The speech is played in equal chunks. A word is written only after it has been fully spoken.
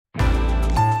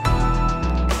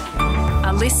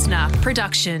listener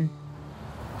production.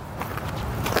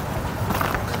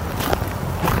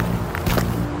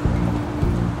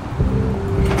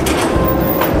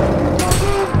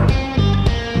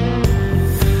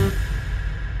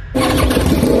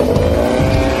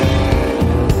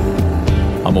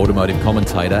 I'm automotive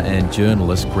commentator and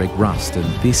journalist Greg Rust, and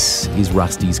this is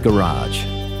Rusty's Garage.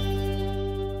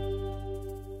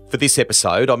 For this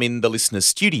episode, I'm in the listener's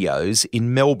studios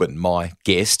in Melbourne. My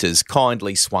guest has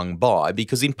kindly swung by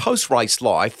because in post-race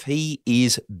life, he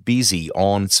is busy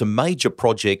on some major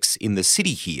projects in the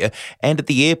city here and at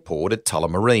the airport at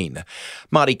Tullamarine.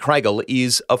 Marty Craggill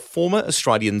is a former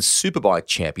Australian superbike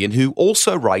champion who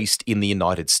also raced in the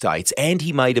United States, and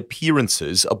he made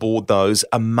appearances aboard those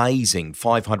amazing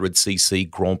 500cc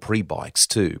Grand Prix bikes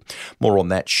too. More on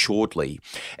that shortly.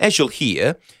 As you'll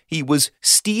hear, he was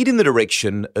steered in the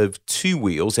direction of two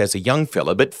wheels as a young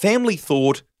fella, but family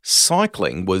thought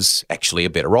cycling was actually a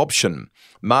better option.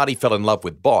 Marty fell in love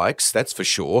with bikes, that's for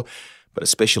sure, but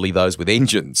especially those with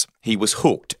engines. He was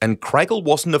hooked, and Craggill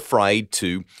wasn't afraid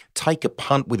to take a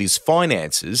punt with his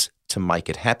finances to make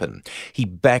it happen. He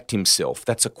backed himself.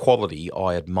 That's a quality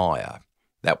I admire.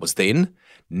 That was then.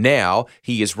 Now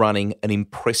he is running an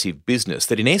impressive business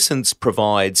that in essence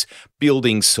provides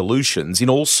building solutions in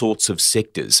all sorts of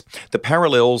sectors. The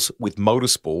parallels with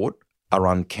motorsport are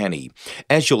uncanny.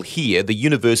 As you'll hear, the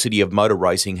University of Motor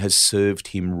Racing has served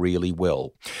him really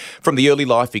well. From the early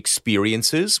life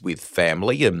experiences with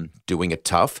family and doing it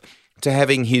tough, to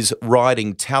having his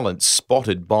riding talent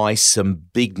spotted by some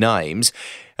big names,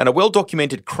 and a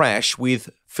well-documented crash with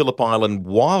Phillip Island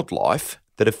wildlife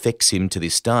that affects him to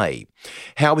this day.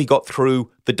 How he got through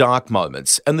the dark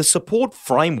moments and the support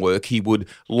framework he would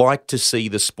like to see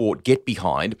the sport get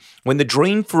behind when the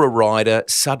dream for a rider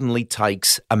suddenly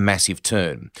takes a massive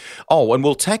turn. Oh, and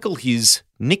we'll tackle his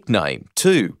nickname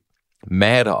too,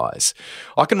 Mad Eyes.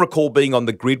 I can recall being on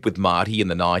the grid with Marty in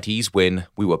the 90s when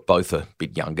we were both a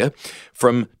bit younger.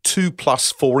 From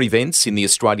 2+4 events in the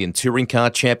Australian Touring Car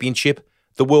Championship,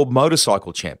 the World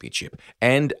Motorcycle Championship,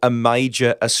 and a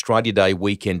major Australia Day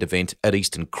weekend event at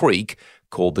Eastern Creek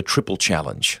called the Triple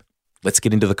Challenge. Let's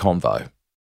get into the convo.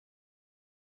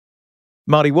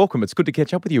 Marty, welcome. It's good to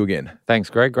catch up with you again. Thanks,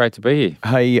 Greg. Great to be here.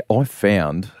 Hey, I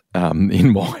found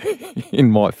in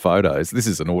my photos, this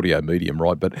is an audio medium,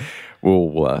 right? But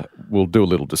we'll do a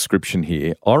little description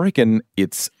here. I reckon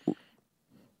it's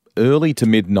early to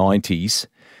mid 90s.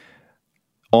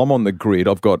 I'm on the grid.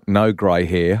 I've got no grey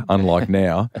hair, unlike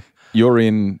now. You're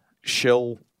in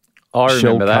shell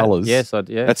colours. Yes,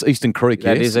 yeah. That's Eastern Creek,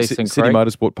 that yes? That is Eastern City Creek.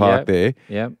 Motorsport Park there.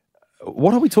 Yeah.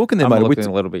 What are we talking there, I'm mate? looking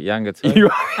a little bit younger too.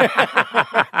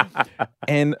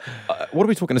 And what are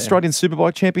we talking? Australian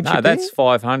Superbike Championship? No, that's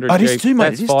 500. Oh, it is too,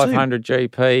 mate. That's 500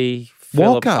 GP.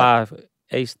 Wildcard.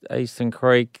 Eastern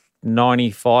Creek,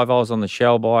 95. I was on the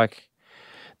Shell bike.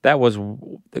 That was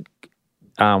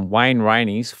Wayne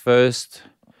Rainey's first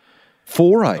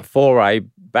foray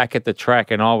back at the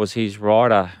track, and I was his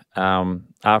rider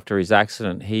after his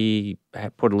accident. He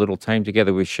had put a little team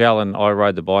together with Shell, and I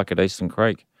rode the bike at Eastern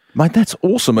Creek. Mate, that's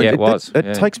awesome. Yeah, it was.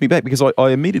 That takes me back because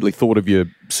I immediately thought of your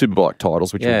superbike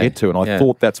titles, which we'll get to, and I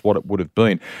thought that's what it would have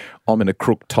been. I'm in a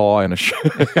crook tie and a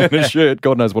shirt.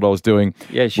 God knows what I was doing.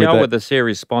 Yeah, Shell were the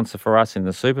series sponsor for us in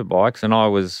the superbikes, and I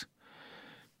was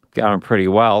going pretty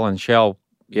well, and Shell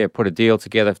put a deal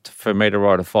together for me to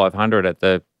ride a 500 at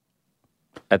the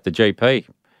GP.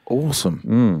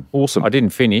 Awesome. Awesome. I didn't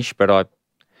finish, but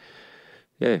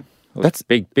that's a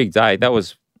big day. That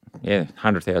was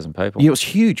 100,000 people. Yeah, it was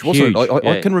huge, wasn't it?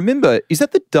 I can remember. Is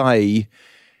that the day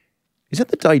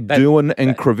Doohan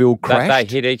and Craggill crashed?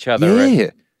 They hit each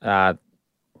other. Yeah.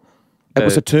 It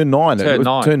was a turn 9.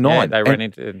 Turn 9. Yeah, they ran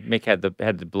into Mick had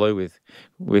the blue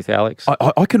with Alex.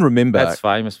 I can remember. That's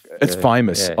famous. It's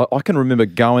famous. Yeah. I can remember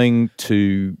going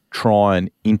to try and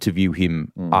interview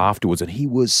him afterwards, and he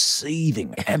was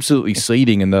seething, absolutely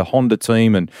seething. And the Honda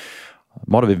team, and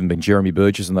might have even been Jeremy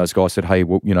Burgess and those guys said, "Hey,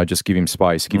 well, just give him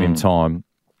space, give him time."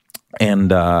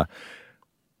 And the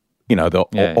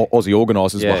Aussie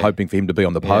organisers were hoping for him to be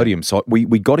on the podium, so we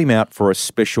got him out for a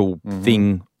special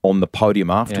thing on the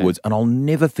podium afterwards, and I'll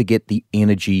never forget the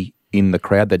energy in the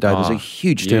crowd that day. There was a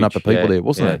huge turn up of people there,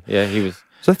 wasn't it? Yeah, he was.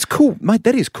 So that's cool, mate.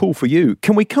 That is cool for you.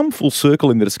 Can we come full circle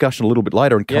in the discussion a little bit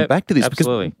later and come back to this?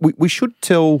 Absolutely. Because we should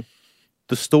tell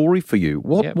the story for you.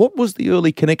 What was the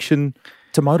early connection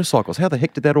to motorcycles? How the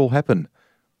heck did that all happen?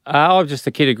 I was just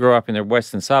a kid who grew up in the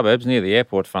western suburbs near the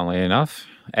airport, funnily enough.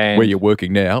 And where you're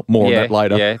working now. More on that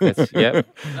later.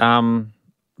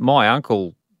 My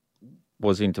uncle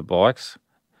was into bikes.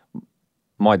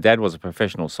 My dad was a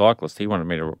professional cyclist. He wanted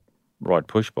me to ride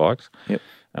push bikes. Yep.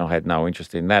 And I had no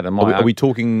interest in that. And are we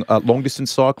talking long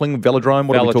distance cycling, velodrome?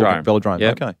 What are we talking? Velodrome.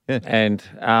 Yep. Okay. Yeah. And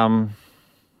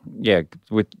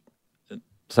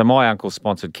so my uncle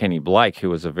sponsored Kenny Blake, who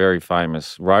was a very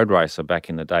famous road racer back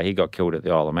in the day. He got killed at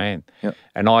the Isle of Man. Yep.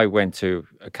 And I went to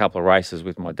a couple of races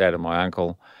with my dad and my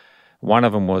uncle. One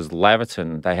of them was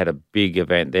Laverton. They had a big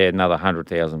event there, another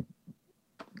 100,000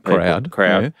 crowd.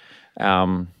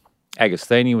 Yeah.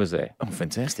 Agostini was there. Oh,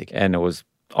 fantastic. And it was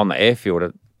on the airfield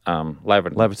at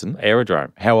Laverton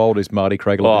Aerodrome. How old is Marty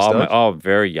Craggill at this stage?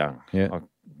 Very young. Yeah.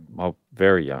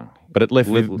 Very young. But it left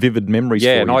vivid memories for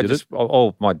you,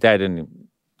 and my dad and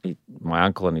my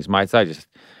uncle and his mates,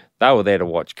 they were there to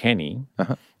watch Kenny,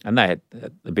 and they had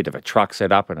a bit of a truck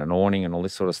set up and an awning and all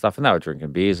this sort of stuff, and they were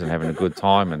drinking beers and having a good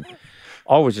time, and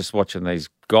I was just watching these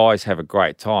guys have a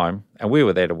great time, and we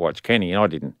were there to watch Kenny, and I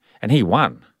didn't, and he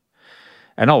won,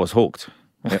 and I was hooked.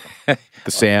 Yep.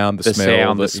 The sound, the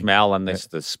smell, and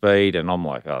the speed, and I'm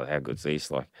like, oh, how good's this?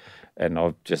 Like, and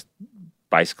I've just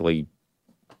basically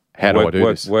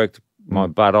worked my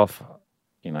butt off,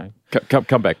 you know.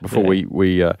 Come back before we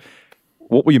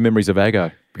what were your memories of Ago?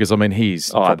 Because I mean,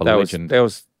 he's proper legend. There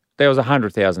was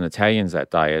 100,000 Italians that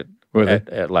day at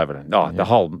Laverton. The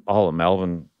whole of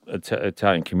Melbourne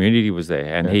Italian community was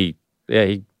there, and he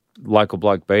local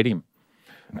bloke beat him,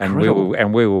 and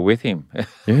we were with him.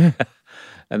 Yeah.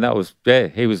 And that was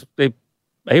he was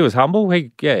humble.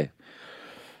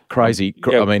 Crazy.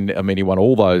 Yeah. I mean, he won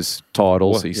all those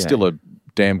titles. He's still a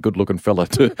damn good-looking fella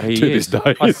to this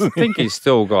day. I think he's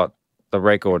still got the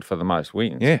record for the most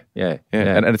wins. Yeah.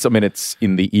 And it's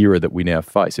in the era that we now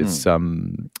face. It's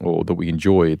or that we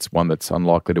enjoy. It's one that's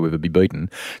unlikely to ever be beaten.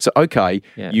 So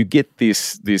you get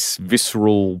this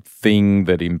visceral thing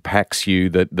that impacts you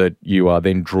that you are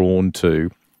then drawn to.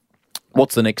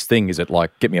 What's the next thing? Is it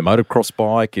like, get me a motocross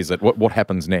bike? Is it what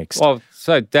happens next? Well,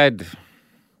 so Dad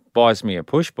buys me a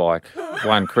push bike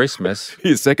one Christmas.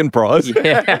 His second prize?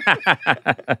 Yeah.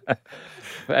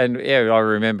 And I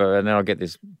remember, and then I get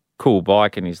this cool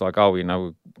bike, and he's like, oh,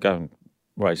 we'll go and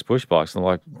race push bikes. And I'm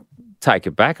like, take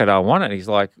it back, I don't want it. He's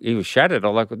like, he was shattered.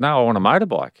 I'm like, no, I want a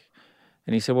motorbike.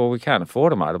 And he said, well, we can't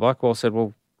afford a motorbike. Well, I said,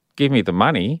 well, give me the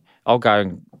money. I'll go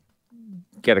and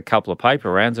get a couple of paper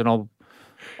rounds, and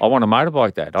I want a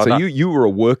motorbike, Dad. So you were a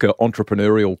worker,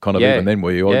 entrepreneurial kind of even then,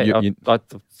 were you? I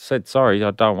said, sorry,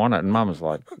 I don't want it. And Mum was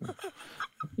like,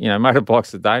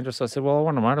 motorbikes are dangerous. I said, well, I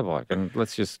want a motorbike, and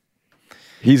let's just...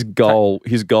 His goal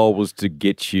was to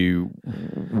get you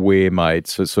where, mate?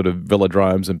 So sort of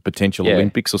velodromes and potential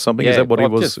Olympics or something? Is that what he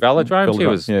was? Just velodromes.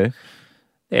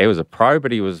 He was a pro,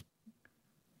 but he was...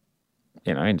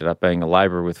 ended up being a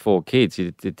labourer with 4 kids.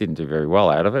 He didn't do very well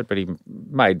out of it, but he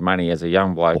made money as a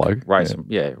young bloke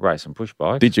racing push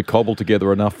bikes. Did you cobble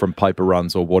together enough from paper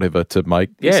runs or whatever to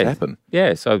make this happen?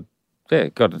 Yeah, so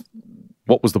got it.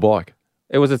 What was the bike?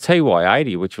 It was a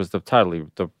TY80, which was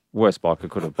the worst bike I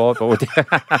could have bought. But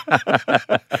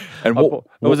and it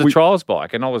was a trials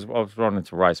bike, and I was running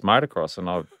to race motocross, and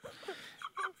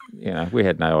we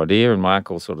had no idea, and my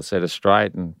uncle sort of set us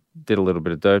straight and did a little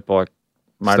bit of dirt bike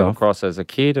motocross as a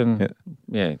kid, and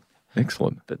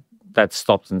excellent. That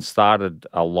stopped and started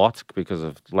a lot because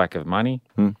of lack of money.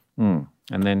 And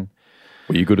then,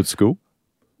 were you good at school?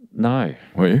 No.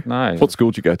 Were you? No. What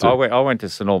school did you go to? I went to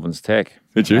St Albans Tech.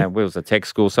 Did you? And it was a tech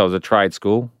school, so it was a trade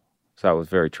school, so it was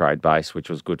very trade based, which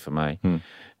was good for me.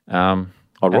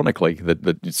 Ironically, that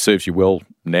it serves you well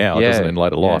now, doesn't it, in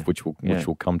later life, which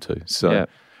we'll come to. So,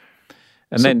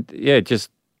 then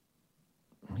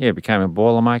became a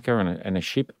boilermaker and a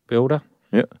ship builder.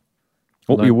 Yeah.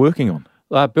 What were you working on?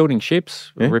 Building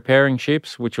ships, repairing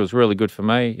ships, which was really good for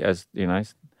me as,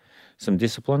 some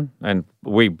discipline. And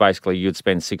you'd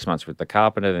spend 6 months with the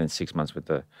carpenter, then 6 months with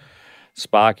the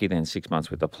sparky, then 6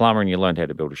 months with the plumber, and you learned how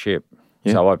to build a ship.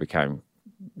 Yeah. So I became,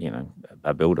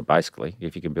 a builder, basically.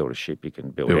 If you can build a ship, you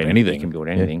can build anything. You can build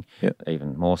anything,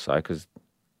 even more so, because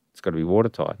it's got to be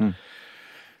watertight.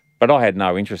 But I had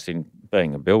no interest in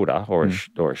being a builder or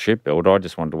a ship builder. I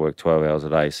just wanted to work 12 hours a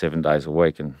day, 7 days a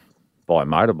week, and buy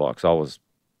motorbikes. I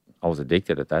was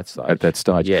addicted at that stage. At that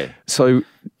stage, yeah. So,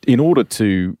 in order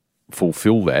to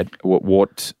fulfill that,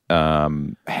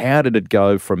 how did it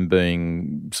go from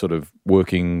being sort of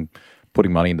working,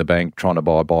 putting money in the bank, trying to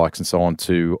buy bikes and so on,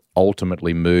 to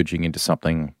ultimately merging into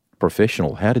something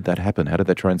professional? How did that happen? How did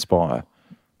that transpire?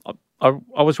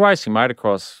 I was racing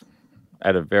motocross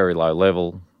at a very low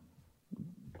level,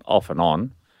 off and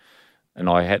on, and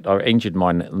I injured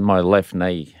my left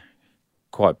knee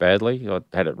quite badly. I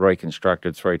had it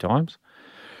reconstructed 3 times,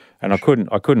 and I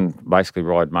couldn't basically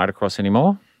ride motocross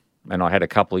anymore. And I had a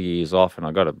couple of years off, and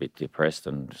I got a bit depressed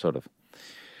and sort of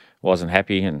wasn't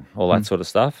happy and all that sort of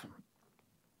stuff.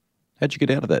 How'd you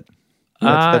get out of that?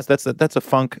 That's a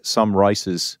funk some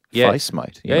races face,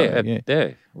 mate. Yeah.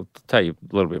 We'll tell you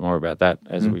a little bit more about that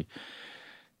as we.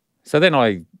 So then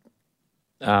I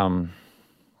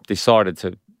decided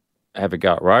to have a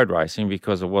go at road racing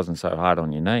because it wasn't so hard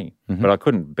on your knee. But I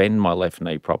couldn't bend my left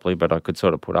knee properly, but I could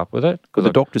sort of put up with it. Were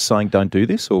the doctors saying don't do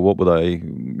this, or what were they?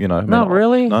 Not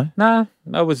really. No,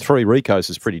 it was 3 recos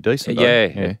is pretty decent.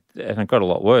 Yeah, and it got a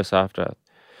lot worse after.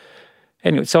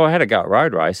 Anyway, so I had a go at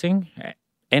road racing,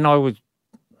 and I was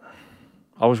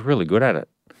really good at it,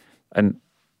 and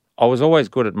I was always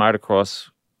good at motocross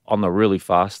on the really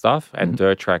fast stuff and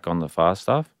dirt track on the fast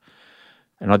stuff,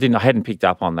 and I hadn't picked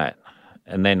up on that.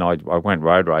 And then I went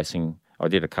road racing. I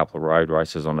did a couple of road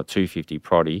races on a 250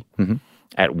 Proddy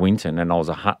at Winton, and I was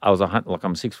like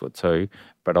I'm 6'2",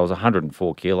 but I was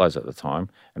 104 kilos at the time,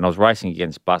 and I was racing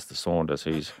against Buster Saunders,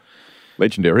 who's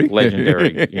legendary.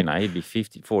 He'd be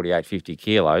 48, 50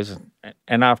 kilos,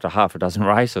 and after half a dozen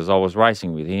races, I was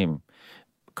racing with him,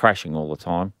 crashing all the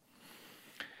time.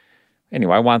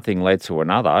 Anyway, one thing led to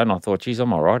another, and I thought, geez,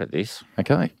 I'm all right at this.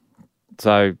 Okay.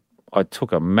 So I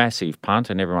took a massive punt,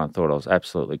 and everyone thought I was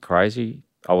absolutely crazy.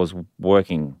 I was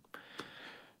working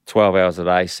 12 hours a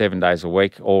day, 7 days a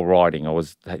week, all riding. I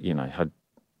was,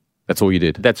 that's all you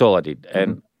did? That's all I did.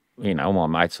 And, all my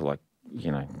mates are like,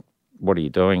 what are you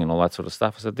doing and all that sort of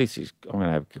stuff. I said, I'm going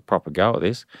to have a proper go at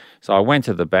this. So I went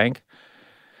to the bank,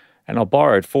 and I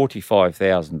borrowed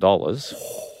 $45,000.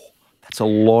 That's a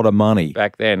lot of money.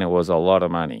 Back then, it was a lot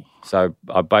of money. So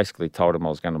I basically told him I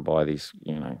was going to buy this,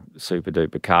 super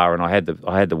duper car, and I had to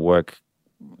work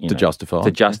to justify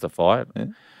it. Yeah.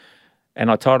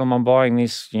 And I told him I'm buying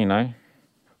this,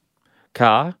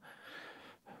 car.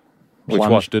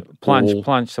 Plunged. I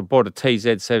bought a TZ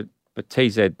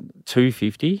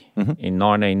 250 in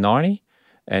 1990,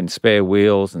 and spare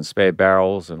wheels and spare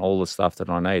barrels and all the stuff that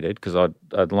I needed because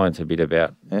I'd learned a bit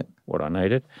about what I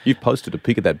needed. You've posted a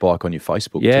pic of that bike on your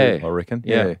Facebook too, I reckon.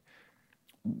 Yeah.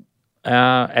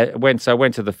 I went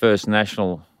to the first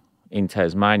national in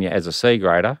Tasmania as a C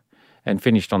grader and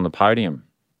finished on the podium.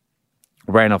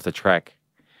 Ran off the track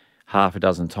half a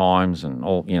dozen times and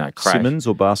all, crashed. Simmons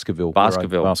or Baskerville?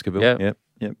 Baskerville. Yep.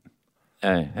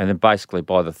 And then basically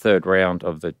by the third round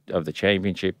of the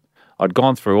championship, I'd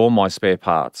gone through all my spare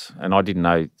parts, and I didn't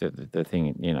know the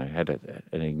thing, had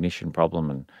an ignition problem,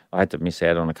 and I had to miss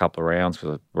out on a couple of rounds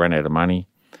because I ran out of money.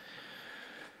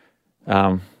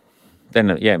 My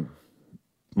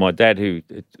dad, who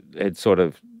had sort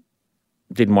of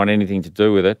didn't want anything to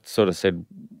do with it, sort of said,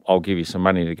 I'll give you some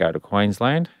money to go to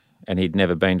Queensland, and he'd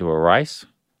never been to a race,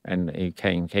 and he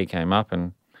came up,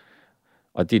 and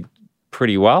I did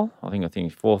pretty well. I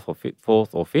think fourth or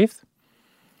fifth.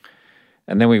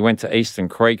 And then we went to Eastern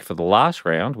Creek for the last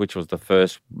round, which was the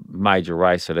first major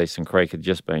race at Eastern Creek had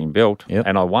just been built,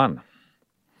 and I won.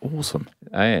 Awesome.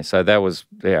 So that was,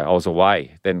 I was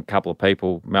away. Then a couple of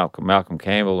people, Malcolm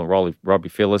Campbell and Robbie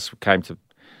Phillips came to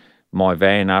my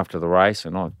van after the race,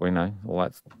 and all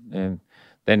that. And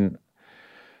then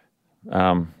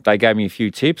they gave me a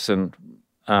few tips and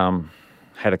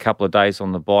had a couple of days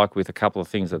on the bike with a couple of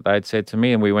things that they'd said to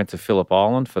me, and we went to Phillip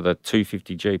Island for the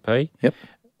 250 GP. Yep.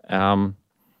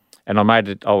 And I made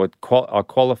it. I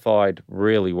qualified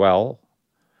really well.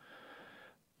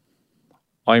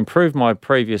 I improved my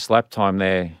previous lap time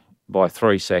there by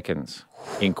 3 seconds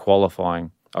in qualifying.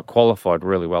 I qualified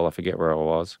really well. I forget where I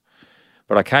was.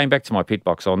 But I came back to my pit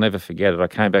box. I'll never forget it. I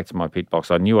came back to my pit box.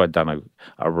 I knew I'd done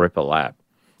a ripper lap.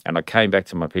 And I came back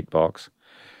to my pit box,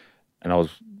 and I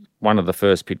was one of the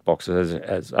first pit boxes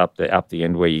as up the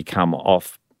end where you come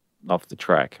off the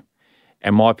track.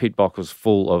 And my pit box was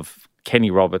full of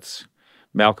Kenny Roberts,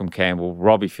 Malcolm Campbell,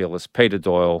 Robbie Phillips, Peter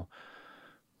Doyle,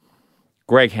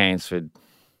 Greg Hansford,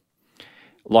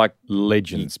 like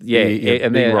legends.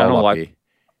 And I'm like,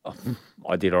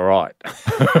 I did all right.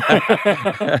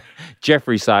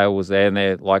 Jeffrey Sale was there, and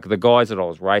they're like the guys that I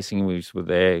was racing with were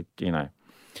there, and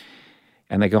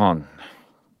they're gone.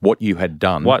 What you had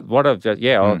done? What I've just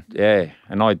and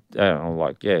I'm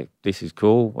like, this is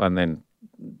cool. And then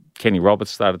Kenny Roberts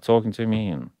started talking to me,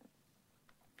 and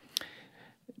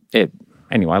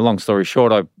anyway, long story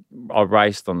short, I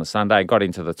raced on the Sunday, got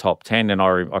into the top 10, and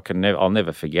I'll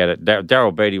never forget it.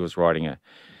 Daryl Beatty was riding a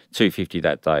 250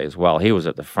 that day as well. He was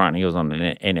at the front. He was on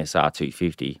an NSR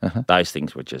 250. Those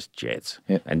things were just jets.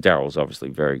 Yep. And Daryl was obviously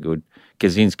very good.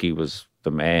 Kaczynski was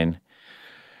the man.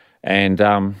 And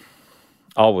I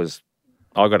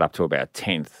got up to about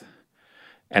 10th.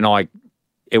 And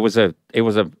it was a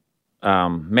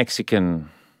Mexican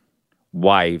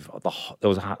wave.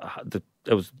 The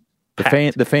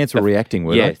fans were reacting,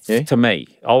 were they? Yeah, to me.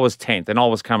 I was 10th, and I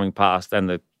was coming past,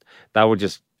 and they were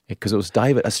just Because it was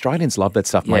David. Australians love that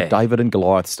stuff, mate. Yeah. David and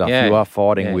Goliath stuff. Yeah. You are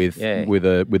fighting Yeah. with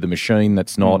a machine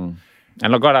that's not.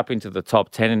 And I got up into the top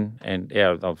 10, and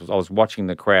I was watching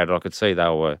the crowd. I could see they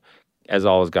were, as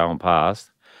I was going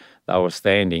past, they were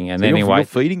standing. And So anyway, you're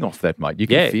feeding off that, mate. You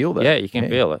can feel that. Yeah, you can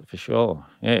feel it for sure.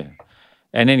 Yeah.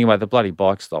 And anyway, the bloody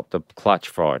bike stopped. The clutch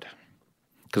fried.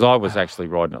 Because I was actually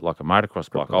riding it like a motocross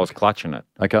bike. I was clutching it.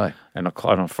 Okay. And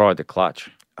I fried the clutch.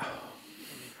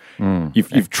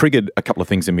 You've triggered a couple of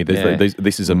things in me.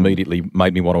 This has immediately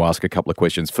made me want to ask a couple of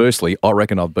questions. Firstly, I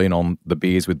reckon I've been on the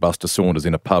beers with Buster Saunders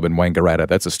in a pub in Wangaratta.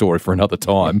 That's a story for another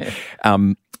time.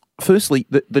 Firstly,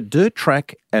 the dirt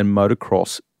track and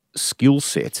motocross skill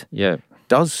set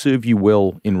does serve you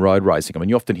well in road racing. I mean,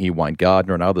 you often hear Wayne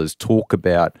Gardner and others talk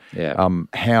about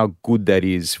how good that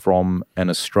is from an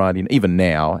Australian, even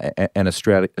now, an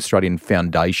Australian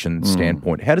foundation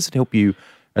standpoint. How does it help you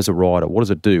as a rider? What does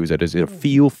it do? Is it a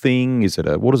feel thing? Is it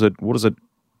what does it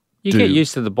You do? get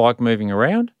used to the bike moving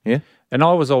around. Yeah. And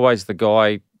I was always the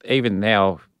guy, even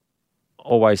now,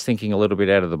 always thinking a little bit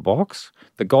out of the box.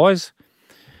 The guys,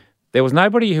 there was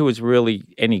nobody who was really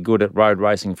any good at road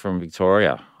racing from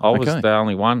Victoria. I was the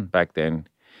only one back then.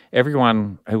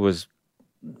 Everyone who was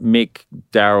Mick,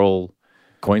 Darryl,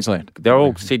 Queensland. They're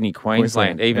all Sydney,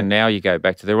 Queensland. Even now you go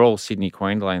back to, they're all Sydney,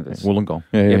 Queenslanders. Wollongong.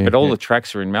 But all the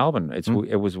tracks are in Melbourne.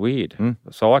 It was weird.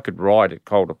 So I could ride at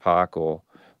Calder Park or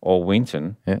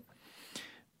Winton. Yeah.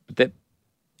 But that,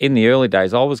 in the early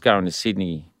days, I was going to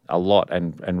Sydney a lot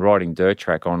and riding dirt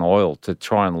track on oil to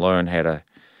try and learn how to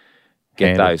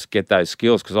get those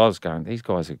skills, because I was going, these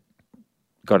guys have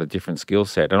got a different skill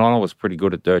set. And I was pretty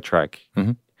good at dirt track.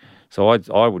 So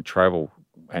I would travel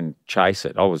and chase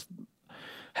it. I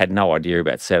had no idea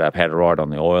about setup, how to ride on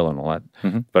the oil and all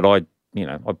that. But I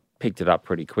picked it up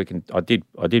pretty quick, and I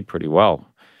did pretty well.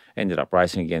 Ended up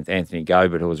racing against Anthony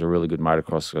Gobert, who was a really good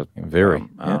motocross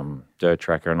dirt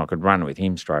tracker, and I could run with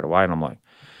him straight away. And I'm like,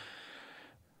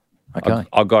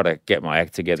 I got to get my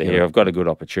act together here. I've got a good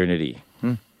opportunity.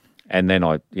 And then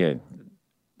I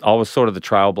was sort of the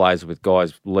trailblazer with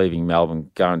guys leaving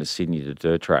Melbourne, going to Sydney to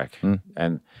dirt track.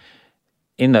 And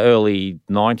in the early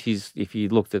 90s, if you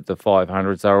looked at the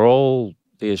 500s,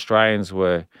 the Australians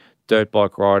were dirt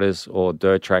bike riders or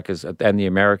dirt trackers, and the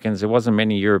Americans. There wasn't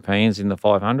many Europeans in the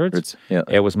 500s.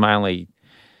 It was mainly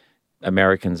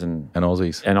Americans and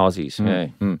Aussies.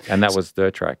 And that was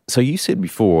dirt track. So you said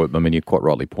before, I mean, you quite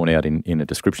rightly point out in a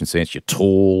description sense, you're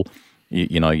tall,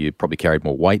 you probably carried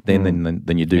more weight then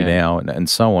than you do now, and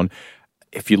so on.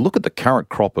 If you look at the current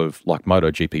crop of like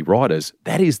MotoGP riders,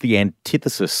 that is the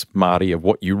antithesis, Marty, of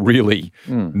what you really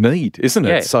need, isn't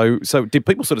it? So did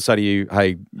people sort of say to you,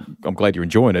 "Hey, I'm glad you're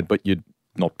enjoying it, but you're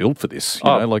not built for this"?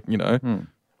 My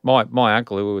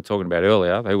uncle, who we were talking about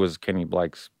earlier, who was Kenny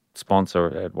Blake's sponsor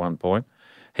at one point,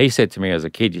 he said to me as a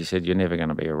kid, he said, "You're never going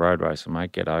to be a road racer,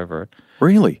 mate. Get over it."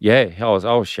 Really? Yeah, I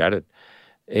was shattered.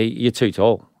 You're too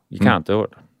tall. You can't do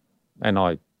it. And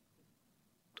I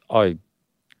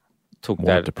took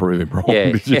that to prove him wrong.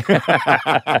 Yeah.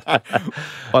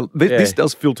 This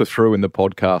does filter through in the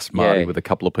podcast, Marty, with a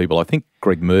couple of people. I think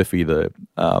Greg Murphy, the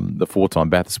 4-time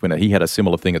Bathurst winner, he had a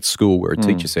similar thing at school where a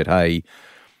teacher said, "Hey,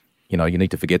 you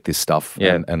need to forget this stuff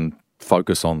and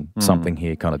focus on something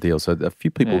here," kind of deal. So a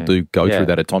few people do go through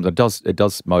that at times. It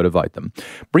does motivate them.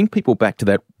 Bring people back to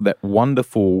that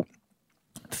wonderful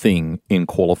thing in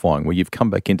qualifying where you've come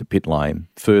back into pit lane,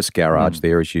 first garage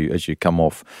there as you come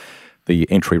off the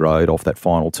entry road, off that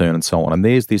final turn and so on. And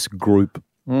there's this group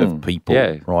of people,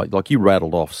 right? Like you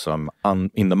rattled off some,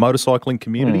 in the motorcycling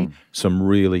community, some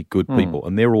really good people.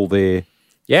 And they're all there.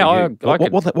 Yeah,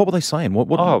 what were they saying? What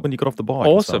when you got off the bike?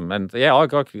 Awesome. And I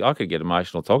could get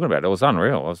emotional talking about it. It was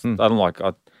unreal.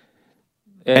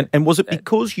 And was it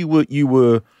because you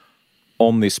were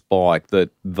on this bike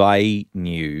that they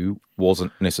knew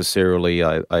wasn't necessarily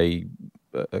a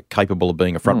capable of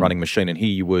being a front-running machine, and here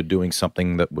you were doing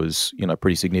something that was,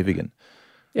 pretty significant?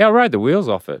 Yeah, I rode the wheels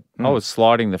off it. I was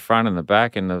sliding the front and the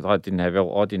back, and I didn't have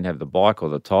the bike or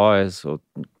the tyres, or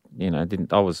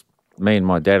I was me and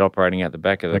my dad operating out the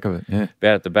back of about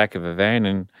at the back of a van,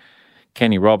 and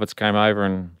Kenny Roberts came over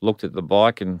and looked at the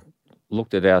bike and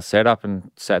looked at our setup and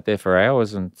sat there for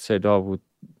hours and said, "I would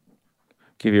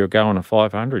give you a go on a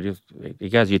 500. He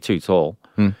goes, "You're too tall,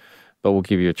 but we'll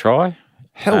give you a try."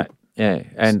 Help.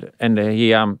 And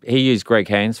he used Greg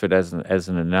Hansford as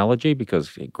an analogy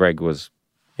because Greg was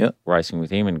racing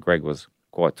with him, and Greg was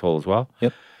quite tall as well.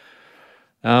 Yep.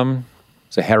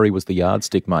 So Harry was the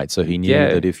yardstick mate, so he knew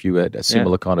that if you had a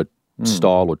similar kind of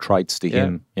style or traits to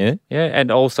him,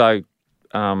 and also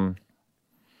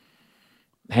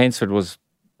Hansford was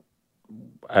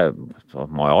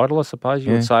my idol, I suppose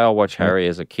you would say. I watched Harry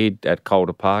as a kid at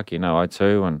Calder Park,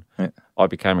 O2, and I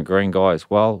became a green guy as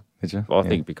well. Did you? I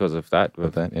think because of that.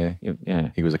 Yeah.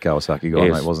 He was a Kawasaki guy,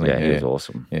 mate, wasn't he? Yeah, he was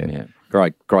awesome. Yeah.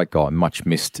 Great guy, much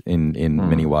missed in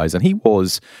many ways. And he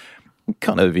was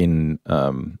kind of in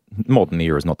modern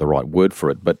era is not the right word for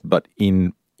it, but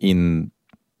in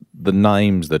the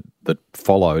names that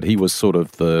followed, he was sort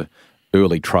of the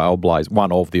early trailblazer,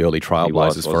 one of the early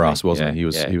trailblazers for us, wasn't he?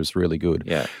 He was really good.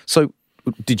 Yeah. So,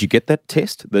 did you get that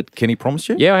test that Kenny promised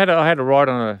you? Yeah, I had a ride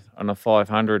on a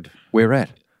 500. Where at?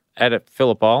 At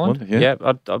Phillip Island.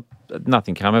 What? I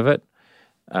nothing come of it.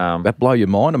 That blow your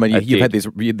mind. I mean, you had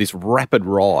this rapid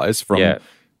rise from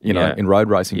in road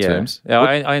racing terms. Yeah,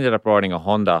 I ended up riding a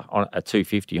Honda, a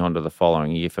 250 Honda, the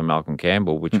following year for Malcolm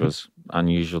Campbell, which was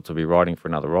unusual to be riding for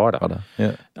another rider.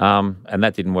 And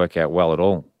that didn't work out well at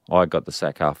all. I got the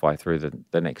sack halfway through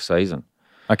the next season.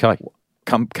 Okay,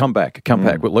 come back.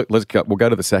 Let's go. We'll go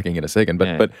to the sacking in a second.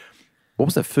 But what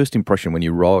was that first impression when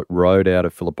you rode out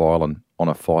of Phillip Island on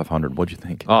a 500? What did you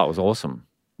think? Oh, it was awesome.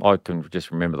 I can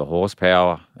just remember the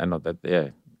horsepower and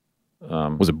that.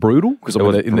 Was it brutal? Because it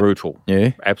was brutal.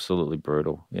 Yeah, absolutely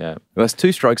brutal. Yeah, those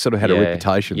two strokes sort of had a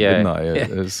reputation, didn't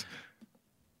they?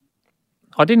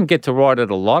 I didn't get to ride it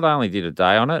a lot. I only did a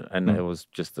day on it, and it was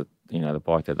just the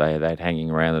bike that they had hanging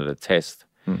around at a test.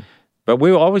 But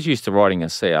I was used to riding a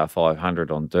CR 500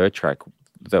 on dirt track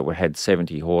that had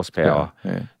 70 horsepower.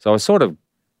 So I sort of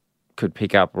could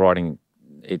pick up riding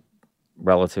it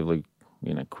relatively,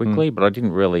 quickly, but I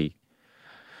didn't really.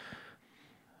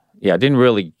 Yeah, I didn't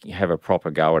really have a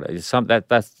proper go at it. It's that's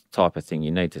the type of thing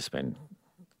you need to spend.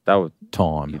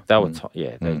 Time.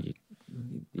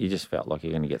 You just felt like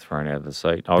you're going to get thrown out of the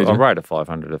seat. I rode a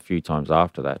 500 a few times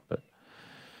after that, but.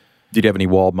 Did you have any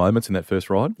wild moments in that first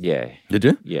ride? Yeah. Did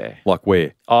you? Yeah. Like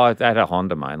where? Oh, at a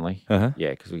Honda mainly. Uh-huh.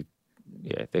 Yeah, because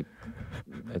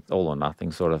it's all or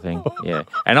nothing sort of thing. Yeah.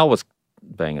 And I was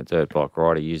being a dirt bike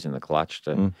rider using the clutch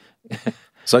to.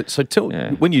 So tell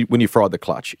when you fried the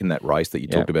clutch in that race that you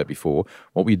talked about before,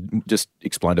 what we just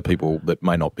explain to people that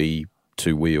may not be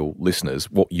two-wheel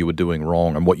listeners what you were doing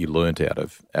wrong and what you learnt out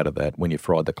of that when you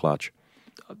fried the clutch.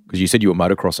 Because you said you were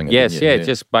motocrossing it. Yes,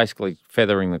 just basically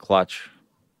feathering the clutch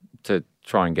to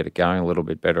try and get it going a little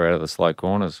bit better out of the slow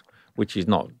corners, which is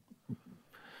not.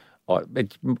 I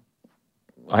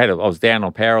was down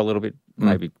on power a little bit,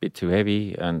 maybe a bit too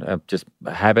heavy, and just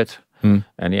a habit. And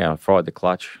I fried the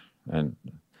clutch and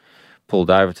pulled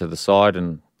over to the side,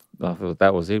 and I thought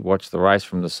that was it. Watched the race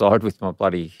from the side with my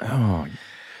bloody head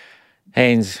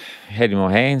in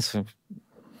my hands.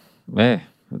 Yeah,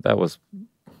 that was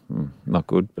not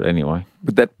good. But anyway,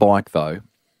 with that bike though.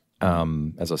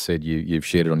 As I said, you've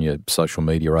shared it on your social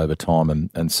media over time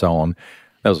and so on.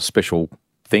 That was a special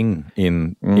thing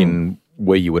in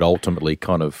where you would ultimately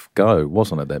kind of go,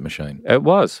 wasn't it, that machine? It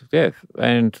was, yeah.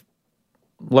 And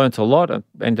learnt a lot. I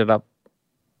ended up...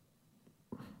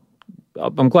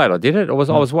 I'm glad I did it. I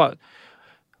was why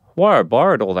I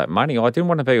borrowed all that money. I didn't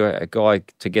want to be a guy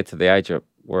to get to the age of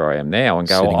where I am now and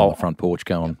go... Sitting on the front porch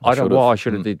going... I don't know why I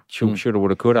should have did, shoulda,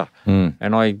 woulda, coulda.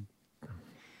 And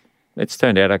it's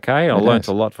turned out okay. I learnt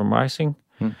a lot from racing.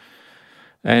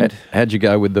 And how'd you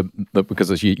go with the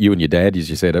because as you and your dad, as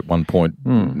you said at one point,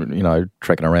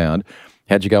 trekking around,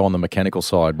 how'd you go on the mechanical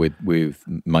side with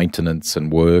maintenance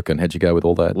and work, and how'd you go with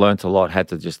all that? Learnt a lot, had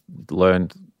to just learn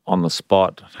on the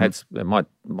spot.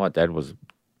 My dad was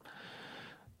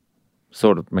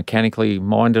sort of mechanically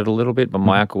minded a little bit, but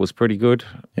my uncle was pretty good.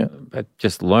 Yeah. But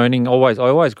just learning, I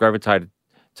always gravitated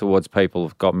towards people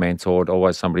who've got mentored,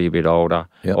 always somebody a bit older.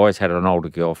 Yep. Always had an older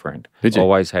girlfriend. Did you?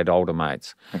 Always had older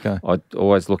mates. Okay.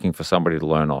 Always looking for somebody to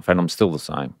learn off, and I'm still the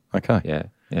same. Okay. Yeah.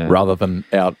 Rather than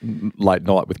out late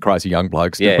night with crazy young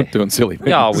blokes doing silly things.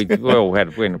 No, we all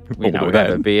had we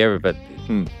had a beer, but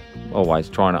always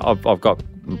trying to. I've got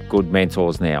good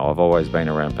mentors now. I've always been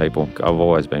around people. I've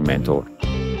always been mentored.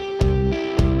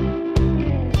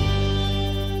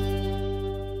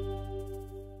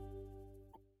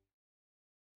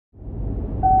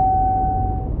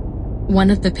 One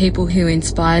of the people who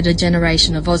inspired a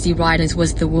generation of Aussie riders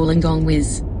was the Wollongong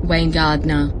whiz, Wayne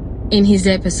Gardner. In his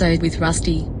episode with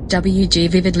Rusty, WG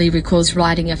vividly recalls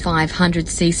riding a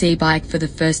 500cc bike for the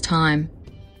first time.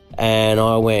 And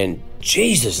I went,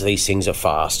 Jesus, these things are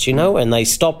fast, and they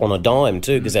stop on a dime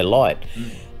too because they're light.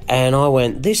 And I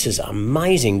went, this is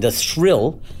amazing. The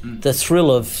thrill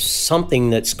of something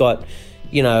that's got,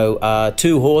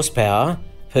 2 horsepower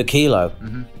per kilo.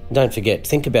 Don't forget,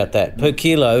 think about that. Per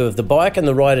kilo of the bike and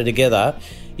the rider together,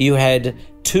 you had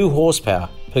 2 horsepower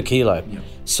per kilo. Yep.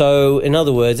 So, in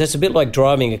other words, that's a bit like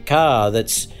driving a car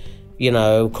that's,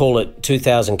 call it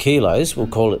 2,000 kilos, we'll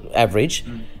call it average,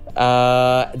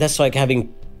 that's like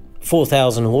having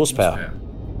 4,000 horsepower.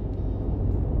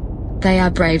 They are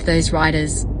brave, those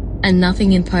riders. And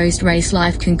nothing in post-race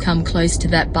life can come close to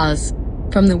that buzz.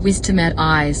 From the whiz to mad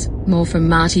eyes, more from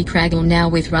Marty Craggill now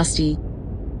with Rusty.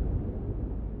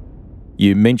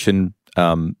 You mentioned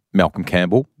Malcolm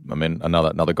Campbell. I mean,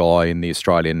 another guy in the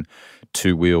Australian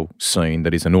two-wheel scene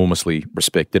that is enormously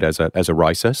respected as a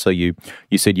racer. So you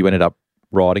said you ended up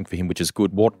riding for him, which is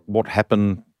good. What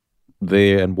happened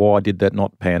there, and why did that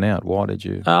not pan out? Why did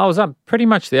you? I was pretty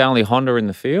much the only Honda in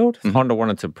the field. Mm-hmm. Honda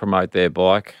wanted to promote their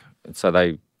bike, so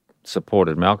they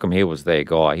supported Malcolm. He was their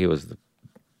guy. He was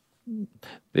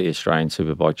the Australian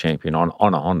Superbike champion on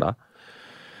a Honda.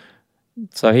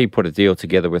 So he put a deal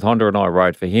together with Honda, and I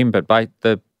rode for him. But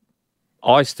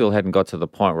I still hadn't got to the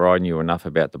point where I knew enough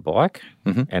about the bike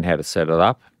and how to set it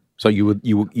up. So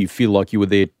you feel like you were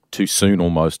there too soon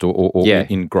almost, or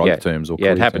in growth terms, or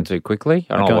it happened too quickly,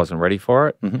 and I wasn't ready for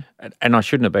it. Mm-hmm. And I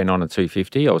shouldn't have been on a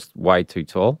 250. I was way too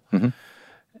tall. Mm-hmm.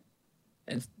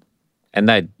 And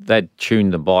they'd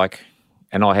tuned the bike,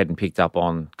 and I hadn't picked up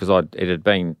on, because it had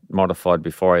been modified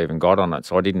before I even got on it,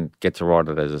 so I didn't get to ride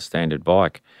it as a standard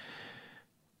bike.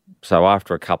 So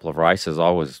after a couple of races, I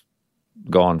was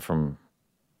gone from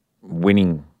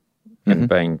winning and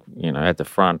being, at the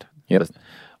front. Yep.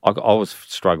 I was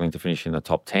struggling to finish in the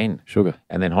top 10. Sugar.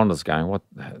 And then Honda's going, what?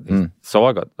 So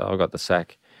I got the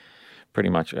sack pretty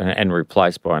much and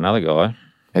replaced by another guy.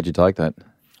 How'd you take that?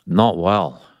 Not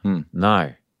well.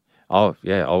 No. Oh,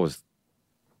 yeah, I was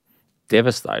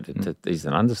devastated. Is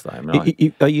an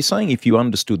understatement. Are you saying if you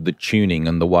understood the tuning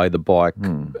and the way the bike,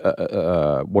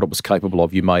 what it was capable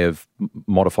of, you may have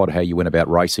modified how you went about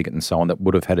racing it and so on, that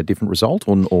would have had a different result,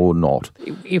 or not?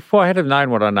 If I had have known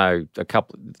what I know,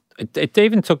 it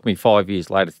even took me 5 years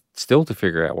later still to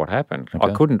figure out what happened.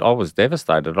 Okay. I was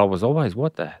devastated. I was always,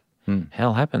 what the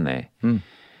hell happened there?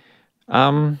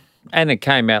 And it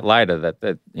came out later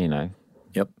that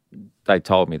Yep. They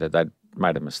told me that they'd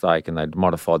made a mistake and they'd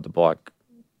modified the bike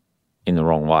in the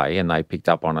wrong way, and they picked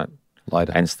up on it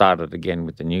later and started again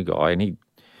with the new guy, and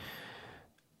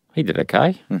he did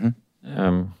okay.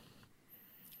 Mm-hmm.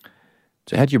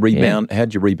 So how'd you rebound? Yeah.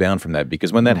 How'd you rebound from that?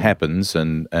 Because when that happens,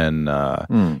 and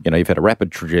you've had a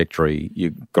rapid trajectory,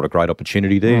 you've got a great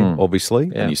opportunity there,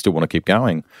 obviously, and you still want to keep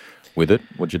going with it.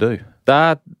 What'd you do?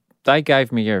 They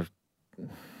gave me a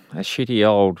shitty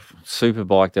old super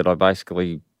bike that I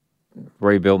basically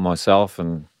rebuilt myself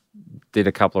and did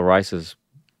a couple of races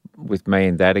with me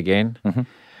and Dad again. Mm-hmm.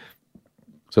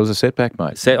 So it was a setback,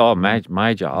 mate?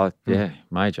 Major.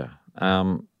 Major.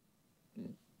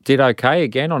 Did okay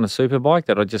again on a super bike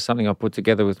that something I put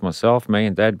together with myself, me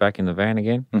and Dad back in the van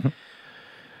again. Mm-hmm.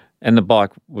 And the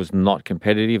bike was not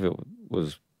competitive. It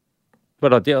was,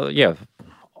 but I did,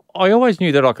 I always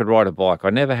knew that I could ride a bike. I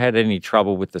never had any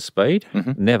trouble with the speed,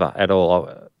 never at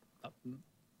all.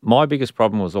 My biggest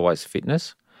problem was always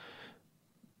fitness.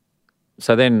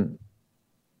 So then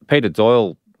Peter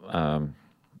Doyle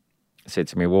said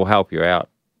to me, we'll help you out.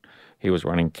 He was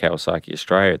running Kawasaki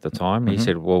Australia at the time. He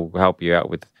said, we'll help you out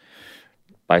with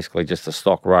basically just a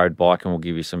stock road bike, and we'll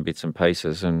give you some bits and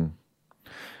pieces and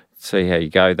see how you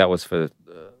go. That was for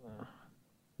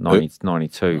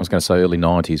 92. I was going to say early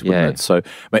 90s, wasn't it? So,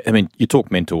 I mean, you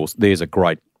talk mentors. There's a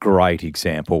great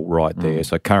example right there.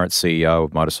 So current CEO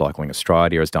of Motorcycling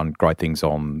Australia has done great things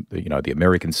on the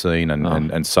American scene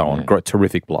and so on. Great,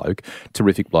 terrific bloke.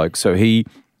 So he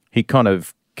kind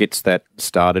of gets that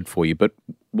started for you. But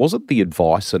was it the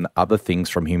advice and other things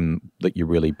from him that you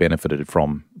really benefited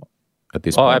from at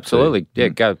this point? Oh, absolutely.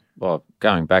 Too? Yeah,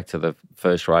 going back to the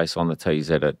first race on the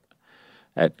TZ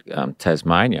at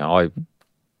Tasmania, I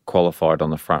qualified on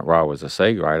the front row as a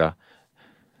C grader.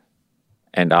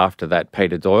 And after that,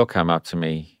 Peter Doyle came up to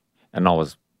me, and I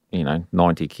was,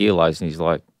 90 kilos, and he's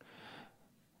like,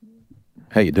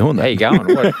 how you doing that? How you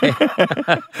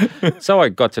going? So I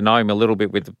got to know him a little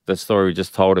bit with the story we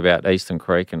just told about Eastern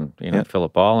Creek and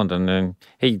Phillip Island, and then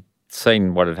he'd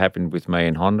seen what had happened with me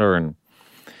and Honda, and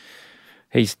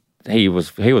he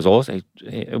was awesome.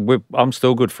 I'm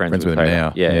still good friends with him Peter.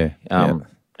 now. Yeah.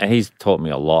 And he's taught me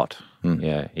a lot.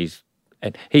 Yeah,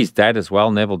 his dad as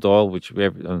well, Neville Doyle, which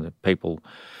people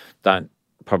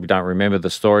probably don't remember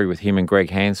the story with him and Greg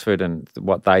Hansford and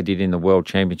what they did in the World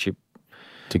Championship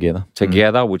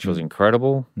together, which was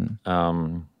incredible.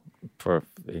 For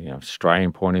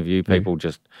Australian point of view, people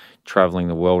just travelling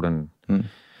the world and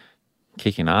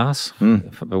kicking ass.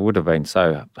 It would have been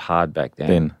so hard back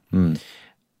then.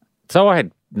 So I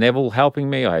had Neville helping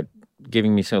me. I had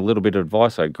giving me a little bit of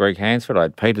advice. I had Greg Hansford. I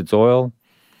had Peter Doyle.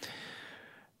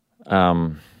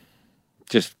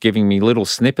 just giving me little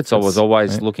snippets. I was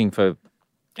always looking for,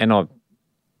 and I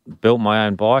built my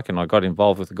own bike, and I got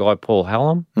involved with a guy, Paul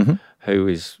Hallam, who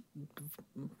is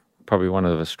probably one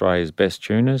of Australia's best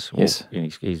tuners. Yes.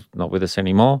 He's not with us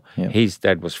anymore. Yep. His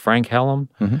dad was Frank Hallam,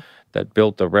 that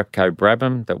built the Repco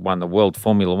Brabham, that won the World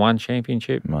Formula One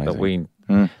Championship. Amazing.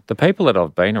 The people that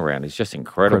I've been around is just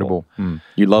incredible.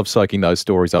 You love soaking those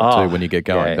stories up too when you get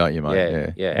going, don't you,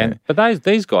 mate? Yeah. But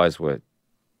these guys were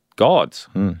gods.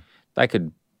 They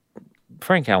could.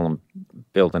 Frank Hallam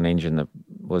built an engine that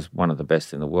was one of the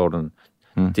best in the world and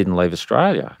didn't leave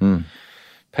Australia.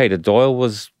 Peter Doyle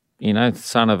was, the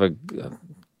son of a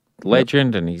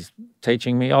legend, and he's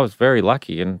teaching me. I was very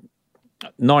lucky. And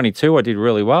 92, I did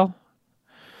really well.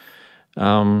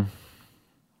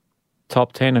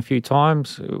 Top 10 a few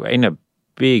times in a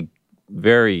big,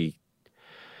 very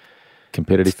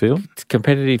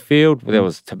competitive field. There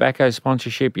was tobacco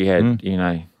sponsorship. You had,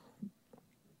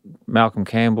 Malcolm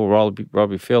Campbell,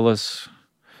 Robbie Phillips,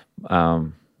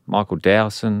 Michael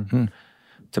Dowson,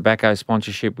 tobacco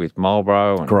sponsorship with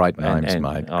Marlboro. And, great names,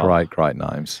 mate. Great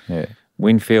names. Yeah.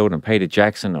 Winfield and Peter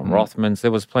Jackson and Rothmans.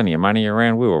 There was plenty of money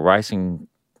around. We were racing,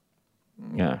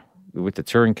 with the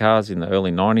touring cars in the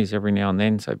early 90s every now and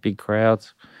then, so big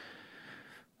crowds.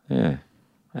 Yeah.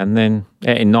 And then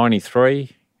in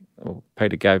 93,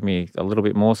 Peter gave me a little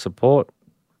bit more support.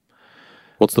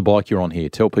 What's the bike you're on here?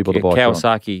 Tell people the bike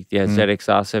Kawasaki,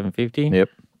 ZXR 750. Yep.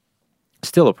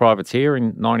 Still a privateer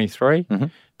in 93,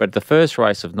 but the first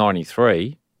race of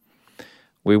 93,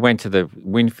 we went to the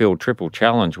Winfield Triple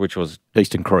Challenge, which was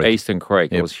Eastern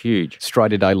Creek. Yep. It was huge.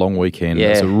 Straight a day long weekend. Yeah.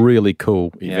 It's a really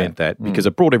cool event because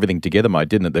it brought everything together, mate,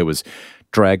 didn't it? There was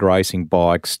drag racing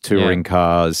bikes, touring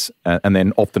cars, and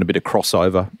then often a bit of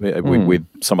crossover with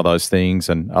some of those things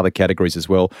and other categories as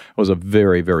well. It was a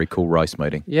very, very cool race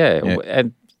meeting. Yeah.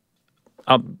 And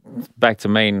back to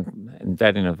me and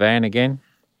Dad in a van again.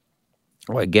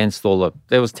 Against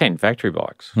there was 10 factory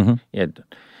bikes.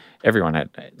 Everyone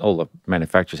all the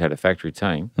manufacturers had a factory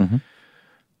team.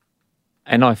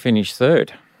 And I finished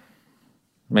third.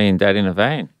 Me and Dad in a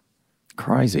van.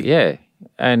 Crazy. Yeah.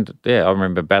 And, I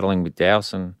remember battling with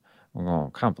Dowson. I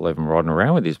can't believe I'm riding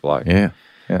around with this bloke. Yeah.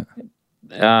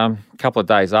 A couple of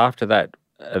days after that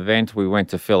event, we went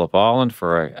to Phillip Island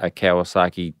for a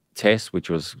Kawasaki test,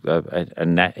 which was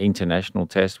an international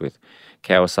test with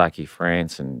Kawasaki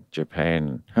France and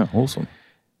Japan. Oh, awesome.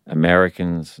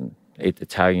 After-Americans and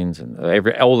Italians and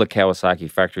all the Kawasaki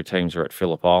factory teams were at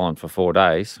Phillip Island for 4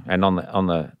 days. And on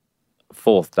the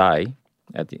fourth day,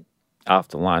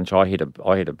 after lunch, I hit a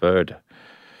bird,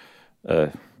 a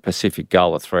Pacific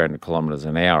gull at 300 kilometres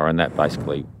an hour, and that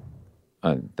basically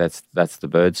that's the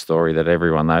bird story that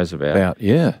everyone knows about.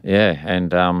 Yeah. And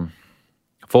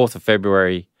 4th of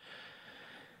February,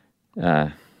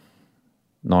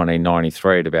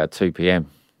 1993 at about 2 p.m.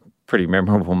 Pretty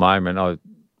memorable moment.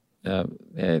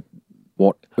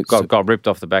 What? Got ripped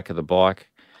off the back of the bike.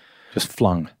 Just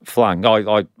flung.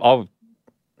 I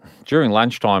during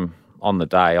lunchtime on the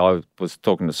day, I was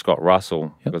talking to Scott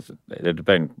Russell because it had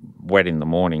been wet in the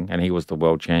morning and he was the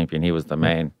world champion. He was the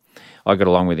man. I got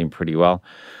along with him pretty well.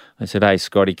 I said, "Hey,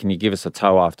 Scotty, can you give us a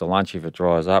tow after lunch if it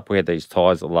dries up?" We had these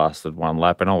tyres that lasted one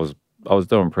lap and I was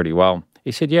doing pretty well.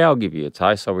 He said, "Yeah, I'll give you a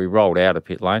tow." So we rolled out of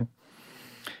pit lane.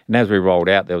 And as we rolled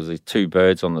out, there was these 2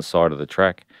 birds on the side of the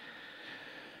track.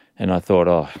 And I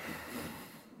thought,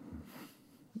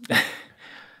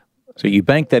 So you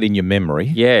banked that in your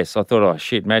memory? Yes. I thought,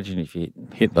 shit, imagine if you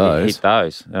hit those.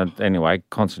 Anyway,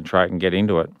 concentrate and get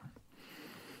into it.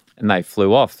 And they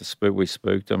flew off. We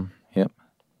spooked them. Yep.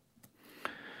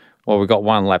 Well, we got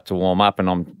 1 lap to warm up and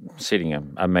I'm sitting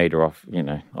a metre off,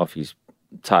 off his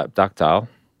ducktail.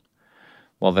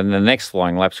 Well, then the next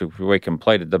flying laps we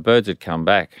completed, the birds had come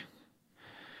back.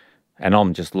 And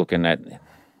I'm just looking at...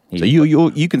 So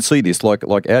you can see this like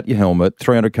out your helmet,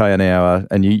 300k an hour,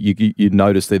 and you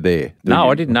notice they're there. No,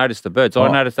 I didn't notice the birds. I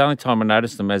noticed the only time I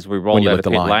noticed them as we rolled out of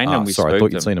pit lane and we spooked them. Sorry, I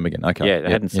thought you'd seen them again. Okay. Yeah, I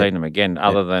hadn't seen them again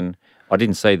other than I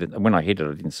didn't see that when I hit it.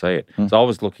 I didn't see it. So I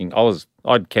was looking.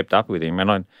 I'd kept up with him,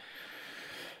 and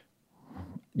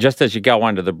just as you go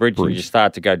under the bridge and you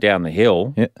start to go down the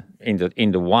hill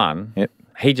into one,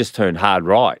 he just turned hard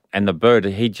right, and the bird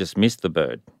he just missed the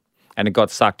bird, and it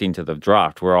got sucked into the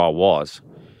draft where I was.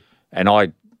 And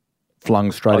I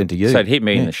flung straight into you. So it hit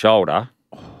me in the shoulder,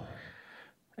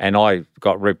 and I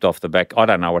got ripped off the back. I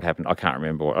don't know what happened. I can't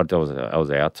remember. I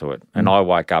was out to it, and I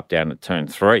woke up down at turn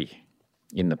 3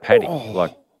 in the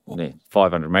paddock,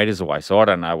 500 metres away. So I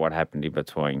don't know what happened in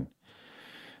between.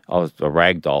 I was a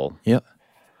rag doll. Yeah.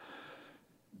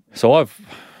 So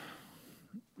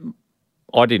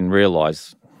I didn't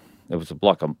realise it was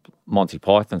like a Monty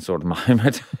Python sort of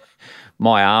moment.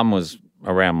 My arm was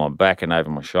around my back and over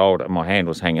my shoulder. My hand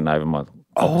was hanging over my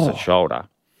opposite shoulder.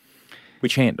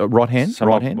 Which hand? Right hand? So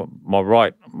right hand? My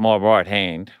right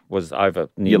hand was over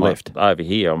near your my, left. over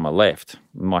here on my left.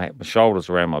 My shoulders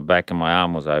were around my back and my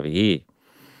arm was over here.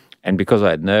 And because I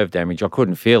had nerve damage, I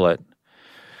couldn't feel it.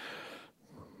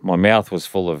 My mouth was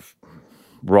full of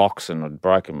rocks and I'd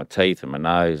broken my teeth and my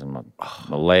nose and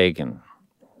my leg. And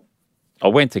I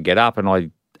went to get up,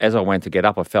 and as I went to get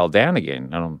up, I fell down again.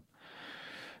 And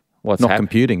what's not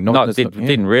computing?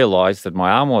 Didn't realise that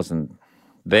my arm wasn't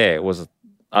there. It was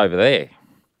over there.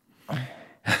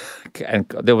 And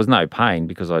there was no pain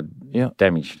because I'd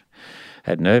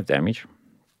had nerve damage.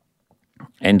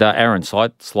 And Aaron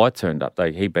Slight turned up.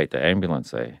 He beat the ambulance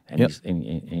there. And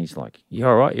he's like, "You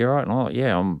all right? You all right?" And I'm like,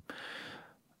 "Yeah, I'm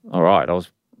all right." I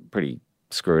was pretty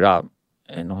screwed up.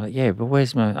 And I'm like, "Yeah, but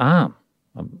where's my arm?"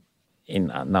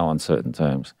 In no uncertain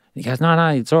terms. He goes, no,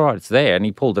 it's all right. It's there. And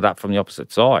he pulled it up from the opposite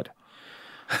side.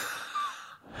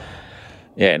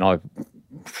 Yeah, and I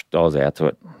was out to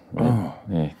it.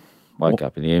 Yeah, woke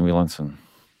up in the ambulance.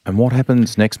 And what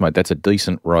happens next, mate? That's a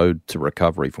decent road to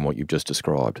recovery from what you've just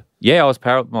described. Yeah, I was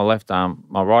paralyzed. My left arm,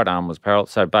 my right arm was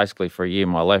paralyzed. So basically for a year,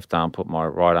 my left arm put my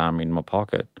right arm in my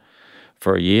pocket.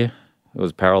 For a year, it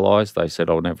was paralyzed. They said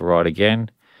I'll never ride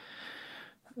again.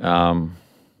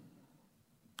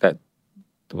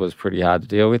 That was pretty hard to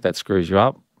deal with. That screws you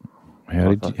up.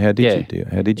 How did you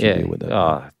deal with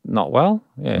that? Not well.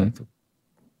 Yeah. Mm-hmm.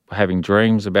 Having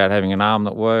dreams about having an arm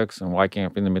that works and waking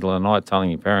up in the middle of the night telling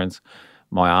your parents,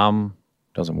 my arm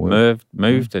doesn't work.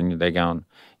 Moved, and they're going,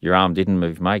 your arm didn't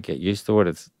move, mate. Get used to it.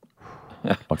 It's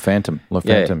like Phantom. Wow.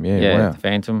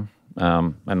 Phantom.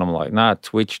 And I'm like, no, it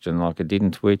twitched, and like it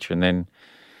didn't twitch. And then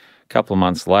a couple of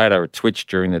months later, it twitched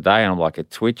during the day, and I'm like,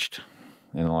 it twitched.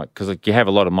 And like, because you have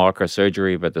a lot of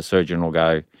microsurgery, but the surgeon will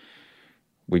go,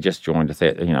 we just joined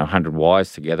 100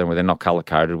 wires together, and they're not color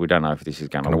coded. We don't know if this is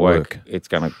going to work. It's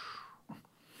going to.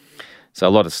 So a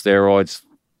lot of steroids.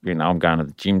 I'm going to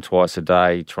the gym twice a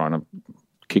day, trying to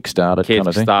kickstart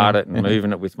it, and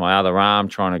moving it with my other arm,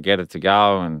 trying to get it to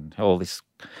go, and all this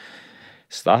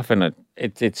stuff. And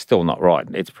it's still not right.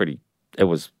 It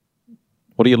was.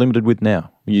 What are you limited with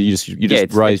now? You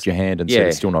just raised your hand and said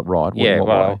it's still not right.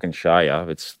 I can show you.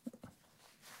 It's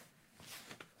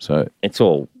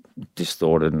all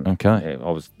distorted. And, okay. It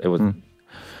was.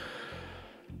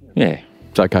 Yeah.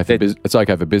 It's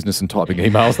okay for business and typing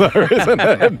emails, though,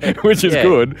 isn't it? Which is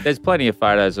good. There's plenty of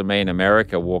photos of me in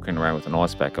America walking around with an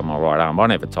ice pack on my right arm. I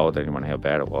never told anyone how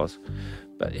bad it was,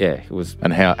 but yeah, it was.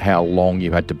 And how long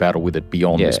you had to battle with it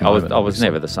beyond this moment? I was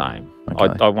never the same.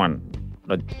 Okay. I won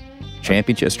a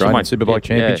championship, Australian Superbike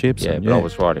championships. But I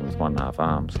was riding with 1.5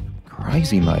 arms.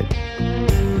 Crazy, mate.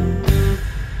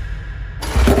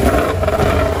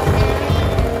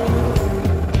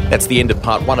 That's the end of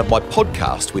part 1 of my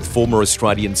podcast with former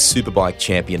Australian Superbike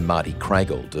champion Marty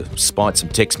Craggill. Despite some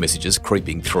text messages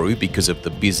creeping through because of the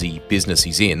busy business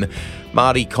he's in,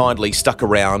 Marty kindly stuck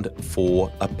around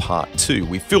for a part 2.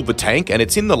 We filled the tank and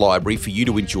it's in the library for you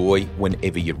to enjoy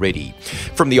whenever you're ready.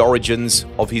 From the origins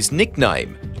of his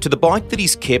nickname to the bike that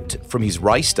he's kept from his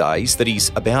race days that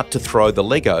he's about to throw the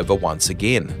leg over once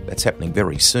again. That's happening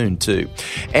very soon too.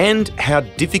 And how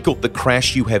difficult the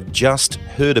crash you have just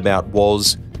heard about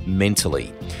was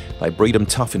mentally. They breed him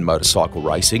tough in motorcycle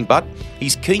racing, but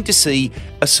he's keen to see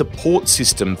a support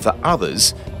system for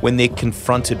others when they're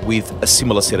confronted with a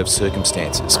similar set of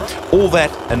circumstances. All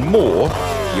that and more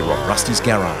here on Rusty's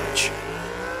Garage.